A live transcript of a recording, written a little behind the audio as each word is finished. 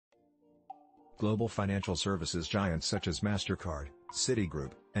Global financial services giants such as MasterCard,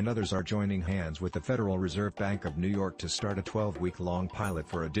 Citigroup, and others are joining hands with the Federal Reserve Bank of New York to start a 12-week-long pilot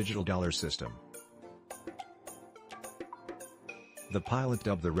for a digital dollar system. The pilot,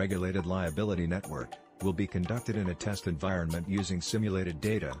 dubbed the Regulated Liability Network, will be conducted in a test environment using simulated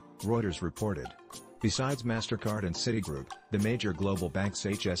data, Reuters reported. Besides MasterCard and Citigroup, the major global banks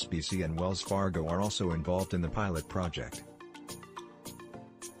HSBC and Wells Fargo are also involved in the pilot project.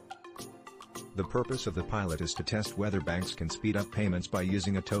 The purpose of the pilot is to test whether banks can speed up payments by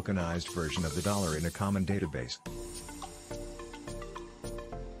using a tokenized version of the dollar in a common database.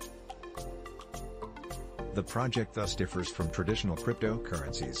 The project thus differs from traditional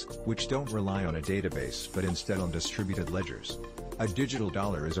cryptocurrencies, which don't rely on a database but instead on distributed ledgers. A digital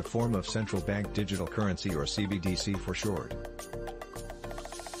dollar is a form of central bank digital currency, or CBDC for short.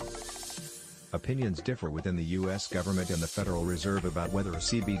 Opinions differ within the U.S. government and the Federal Reserve about whether a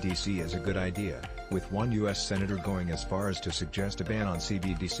CBDC is a good idea, with one U.S. senator going as far as to suggest a ban on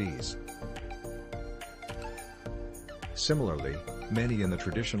CBDCs. Similarly, many in the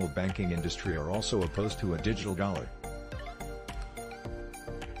traditional banking industry are also opposed to a digital dollar.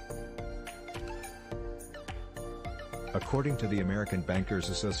 According to the American Bankers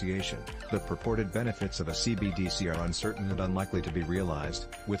Association, the purported benefits of a CBDC are uncertain and unlikely to be realized,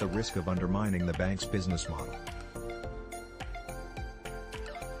 with a risk of undermining the bank's business model.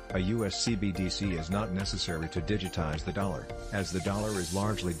 A US CBDC is not necessary to digitize the dollar, as the dollar is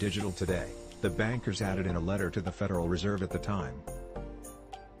largely digital today, the bankers added in a letter to the Federal Reserve at the time.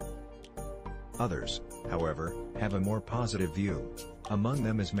 Others, however, have a more positive view. Among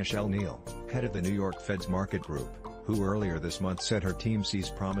them is Michelle Neal, head of the New York Fed's market group, who earlier this month said her team sees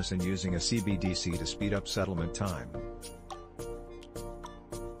promise in using a CBDC to speed up settlement time.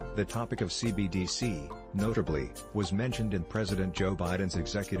 The topic of CBDC, notably, was mentioned in President Joe Biden's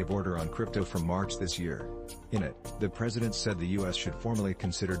executive order on crypto from March this year. In it, the president said the U.S. should formally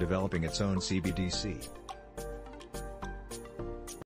consider developing its own CBDC.